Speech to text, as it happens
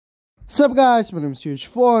Sup guys, my name is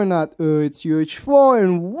UH4, not it's UH4,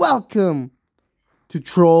 and welcome to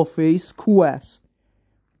Trollface Quest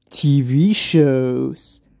TV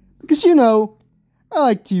shows. Because I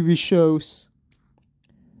like TV shows.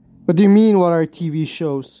 What do you mean, what are TV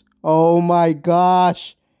shows? Oh my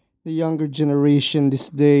gosh, the younger generation these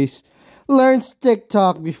days learns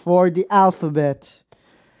TikTok before the alphabet.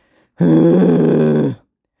 When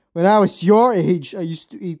I was your age, I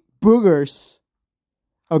used to eat boogers.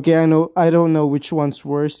 Okay, I don't know which one's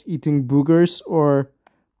worse, eating boogers or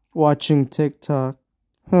watching TikTok.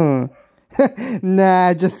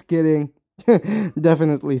 Nah, just kidding.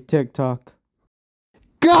 Definitely TikTok.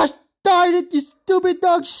 Gosh darn it, you stupid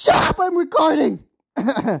dog! Shut up, I'm recording!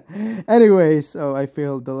 Anyway, so I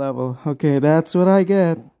failed the level. Okay, that's what I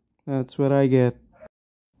get. That's what I get.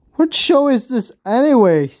 What show is this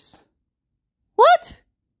anyways? What?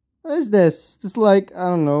 What is this? This like, I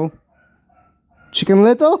don't know. Chicken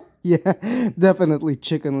Little? Yeah, definitely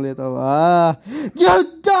Chicken Little.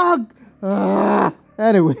 You dog!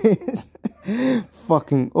 Anyways.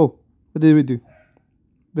 Fucking, what did we do?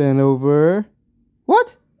 Bend over.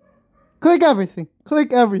 What? Click everything.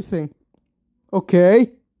 Click everything.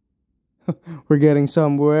 Okay. We're getting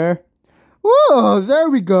somewhere. Oh, there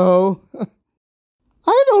we go.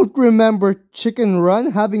 I don't remember Chicken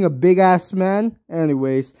Run having a big ass man.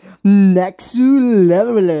 Anyways, Nexu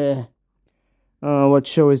Level. What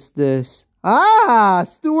show is this?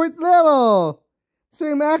 Stuart Little!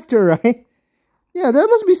 Same actor, right? Yeah, that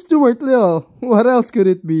must be Stuart Little. What else could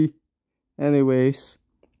it be? Anyways.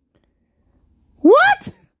 What?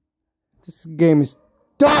 This game is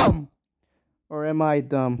dumb! Or am I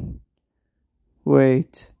dumb?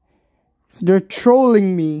 Wait. If they're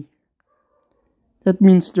trolling me, that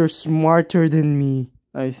means they're smarter than me,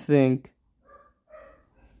 I think.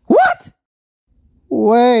 What?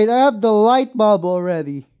 Wait, I have the light bulb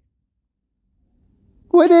already.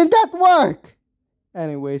 Why didn't that work?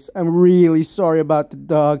 Anyways, I'm really sorry about the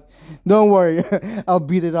dog. Don't worry, I'll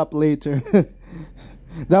beat it up later.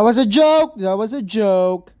 That was a joke! That was a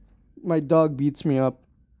joke. My dog beats me up,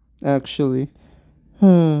 actually.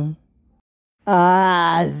 There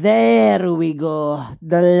we go.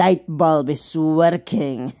 The light bulb is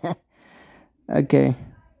working. Okay.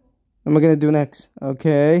 What am I gonna do next?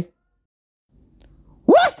 Okay.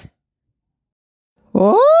 What?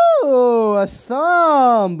 Oh, a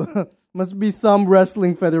thumb! Must be Thumb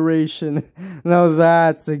Wrestling Federation. Now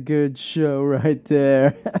that's a good show right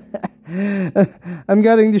there. I'm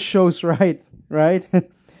getting the shows right?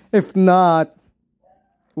 If not,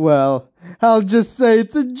 well, I'll just say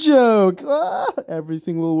it's a joke.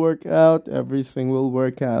 Everything will work out. Everything will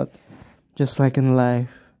work out. Just like in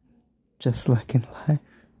life. Just like in life.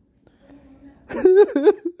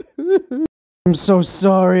 I'm so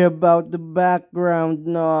sorry about the background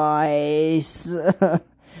noise.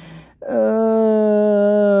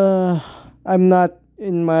 I'm not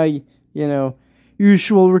in my,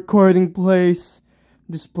 usual recording place.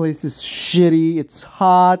 This place is shitty. It's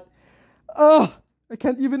hot. I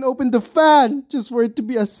can't even open the fan just for it to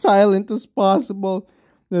be as silent as possible.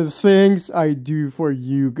 The things I do for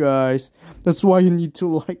you guys. That's why you need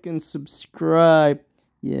to like and subscribe.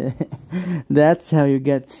 Yeah, that's how you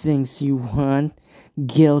get things you want.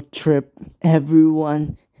 Guilt trip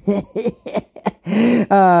everyone.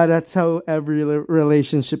 That's how every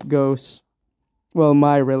relationship goes. Well,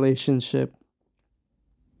 my relationship.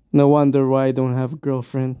 No wonder why I don't have a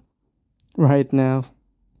girlfriend right now.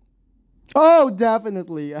 Oh,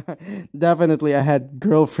 definitely. Definitely I had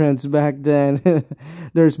girlfriends back then.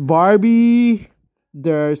 There's Barbie.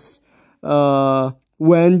 There's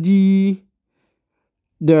Wendy.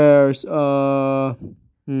 There's who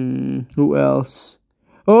else?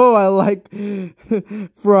 Oh, I like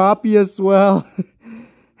Froppy as well.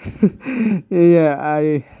 Yeah,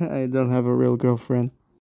 I don't have a real girlfriend.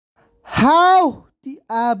 How the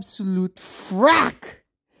absolute frack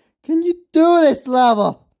can you do this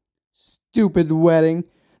level? Stupid wedding.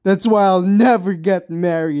 That's why I'll never get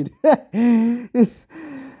married.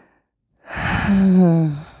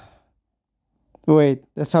 Wait,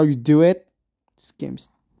 that's how you do it? This game's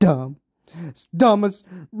dumb. It's dumb as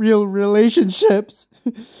real relationships.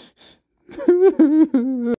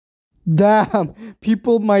 Damn,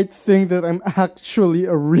 people might think that I'm actually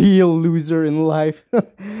a real loser in life.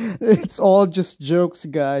 It's all just jokes,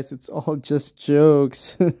 guys. It's all just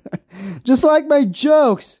jokes. Just like my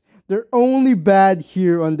jokes. They're only bad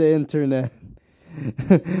here on the internet.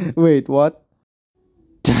 Wait, what?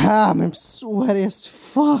 Damn, I'm sweaty as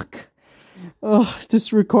fuck.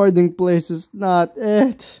 This recording place is not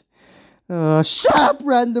it. Shut up,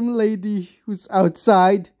 random lady who's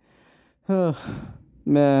outside.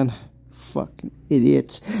 Man, Fucking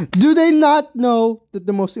idiots. Do they not know that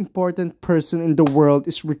the most important person in the world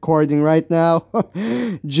is recording right now?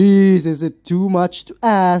 Jeez, is it too much to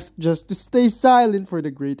ask just to stay silent for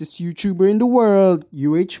the greatest YouTuber in the world,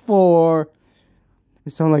 UH4? I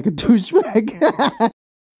sound like a douchebag.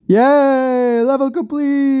 Yay! Level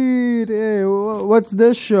complete! Hey, what's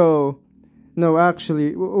this show? No,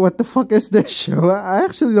 actually, what the fuck is this show? I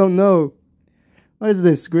actually don't know. What is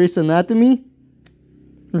this? Grey's Anatomy?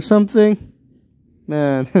 Or something?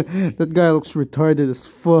 Man, that guy looks retarded as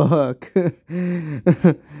fuck.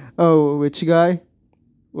 Oh, which guy?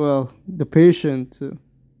 Well, the patient.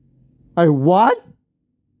 I what?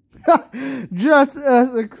 Just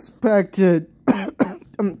as expected.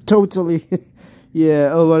 Totally.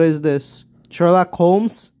 Yeah, oh, what is this? Sherlock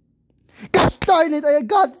Holmes? God darn it, I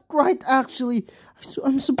got it right actually.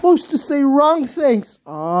 I'm supposed to say wrong things.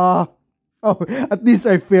 Oh, at least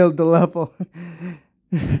I failed the level.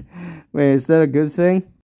 Wait, is that a good thing?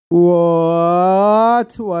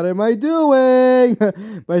 What? What am I doing?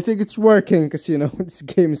 But I think it's working because, you know, this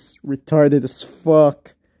game is retarded as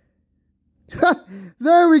fuck.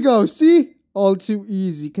 There we go, see? All too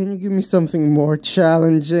easy. Can you give me something more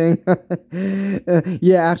challenging?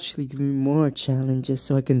 Yeah, actually give me more challenges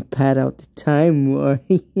so I can pad out the time more.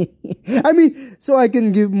 I mean, so I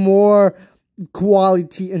can give more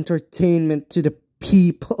quality entertainment to the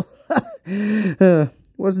people.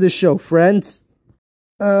 What's this show, friends?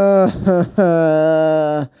 I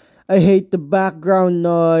hate the background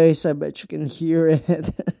noise. I bet you can hear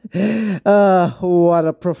it. What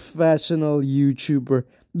a professional YouTuber.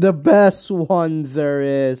 The best one there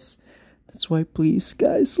is. That's why, please,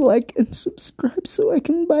 guys, like and subscribe so I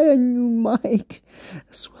can buy a new mic,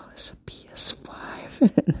 as well as a PS5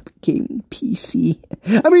 and a gaming PC.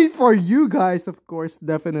 I mean, for you guys, of course,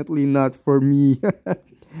 definitely not for me.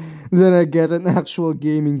 Then I get an actual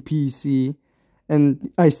gaming PC,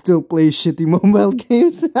 and I still play shitty mobile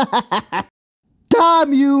games.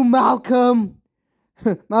 Damn you, Malcolm!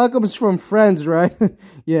 Malcolm's from Friends, right?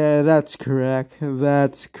 Yeah, that's correct.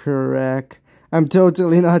 That's correct. I'm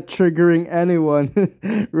totally not triggering anyone,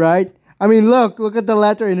 right? I mean, look at the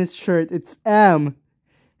letter in his shirt. It's M.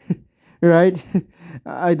 Right?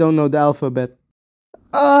 I don't know the alphabet.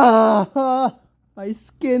 My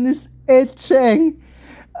skin is itching.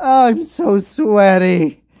 I'm so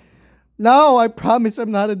sweaty. No, I promise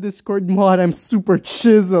I'm not a Discord mod. I'm super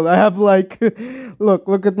chiseled. I have like,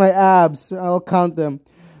 look at my abs. I'll count them.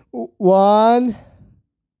 One.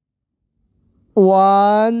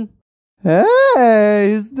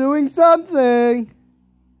 Hey, he's doing something.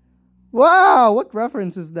 Wow, what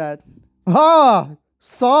reference is that? Saw.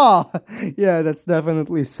 Yeah, that's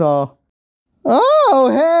definitely Saw.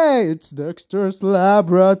 Oh, hey, it's Dexter's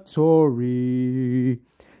Laboratory.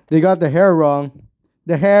 They got the hair wrong.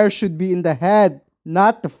 The hair should be in the head,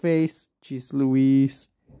 not the face. Jeez Louise.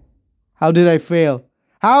 How did I fail?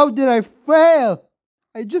 I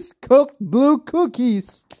just cooked blue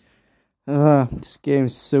cookies. This game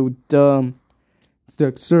is so dumb. It's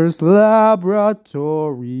Dexter's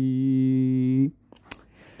Laboratory.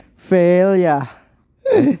 Failure.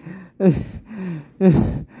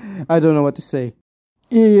 I don't know what to say.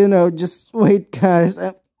 You know, just wait, guys.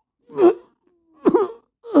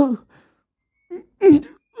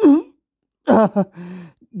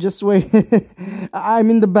 Just wait. I'm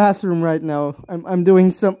in the bathroom right now. I'm doing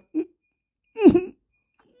some.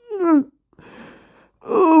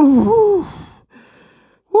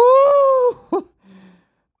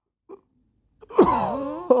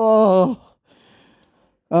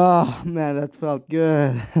 Oh man, that felt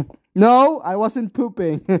good. No, I wasn't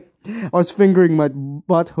pooping. I was fingering my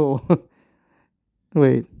butthole.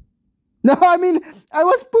 Wait. No, I mean, I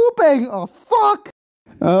was pooping. Oh, fuck.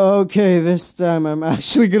 Okay, this time I'm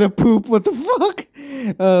actually gonna poop. What the fuck?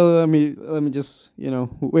 Let me just, you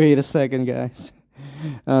know, wait a second, guys.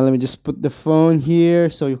 Let me just put the phone here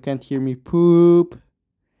so you can't hear me poop.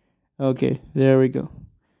 Okay, there we go.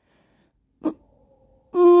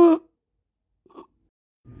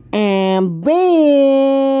 I'm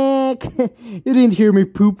back. You didn't hear me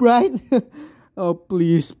poop, right? Oh,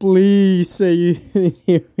 please say you didn't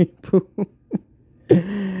hear me poop.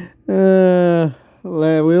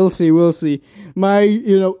 We'll see. My,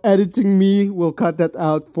 you know, editing me will cut that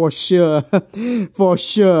out for sure. For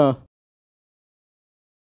sure.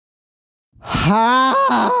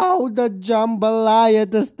 How the jambalaya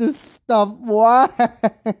does this stuff work?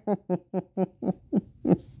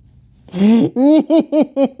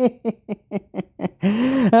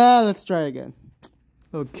 Let's try again.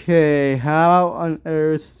 Okay, how on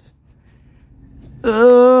earth?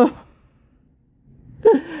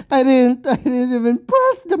 I didn't even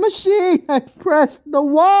press the machine. I pressed the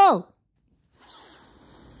wall.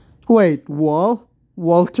 Wait, wall?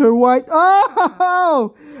 Walter White?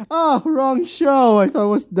 Oh! Oh, wrong show. I thought it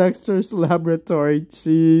was Dexter's Laboratory.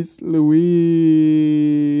 Jeez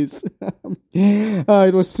Louise.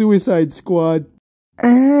 It was Suicide Squad.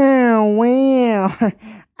 Oh, well.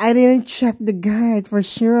 I didn't check the guide for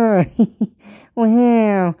sure.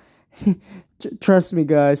 Wow. Trust me,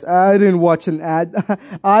 guys. I didn't watch an ad.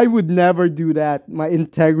 I would never do that. My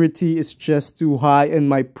integrity is just too high and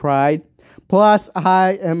my pride. Plus,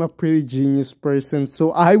 I am a pretty genius person,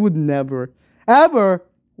 so I would never, ever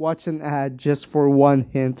watch an ad just for one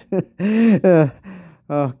hint.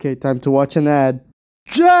 Okay, time to watch an ad.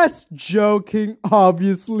 Just joking,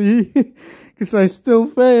 obviously, because I still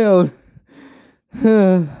failed.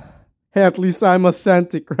 Hey, at least I'm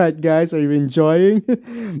authentic, right, guys? Are you enjoying?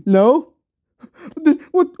 No?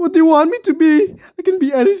 What do you want me to be? I can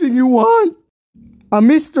be anything you want. A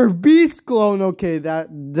Mr. Beast clone. Okay,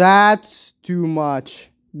 that's too much.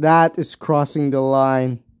 That is crossing the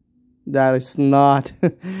line. That is not.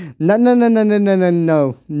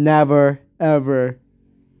 No. Never, ever.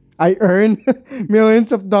 I earn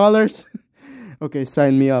millions of dollars. Okay,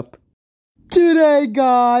 sign me up. Today,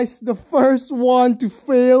 guys, the first one to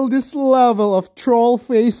fail this level of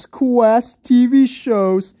Trollface Quest TV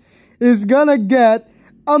shows is gonna get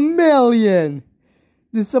 1,000,000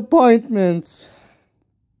 disappointments.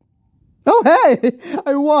 Oh, hey!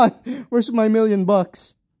 I won! Where's my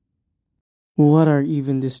 $1,000,000? What are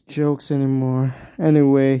even these jokes anymore?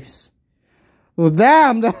 Anyways. Well,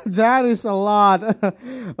 damn! That is a lot.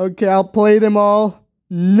 Okay, I'll play them all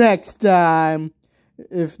next time.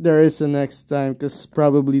 If there is a next time, because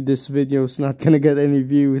probably this video is not gonna get any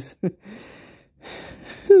views.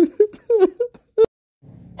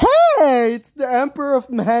 Hey! It's the Emperor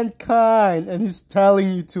of Mankind, and he's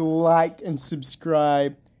telling you to like and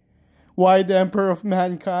subscribe. Why the Emperor of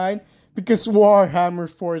Mankind? Because Warhammer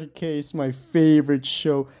 40k is my favorite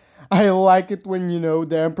show. I like it when,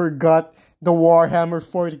 the Emperor got the Warhammer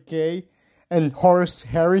 40k and Horus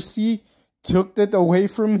Heresy took that away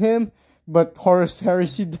from him, but Horus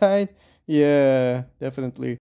Heresy died. Yeah, definitely.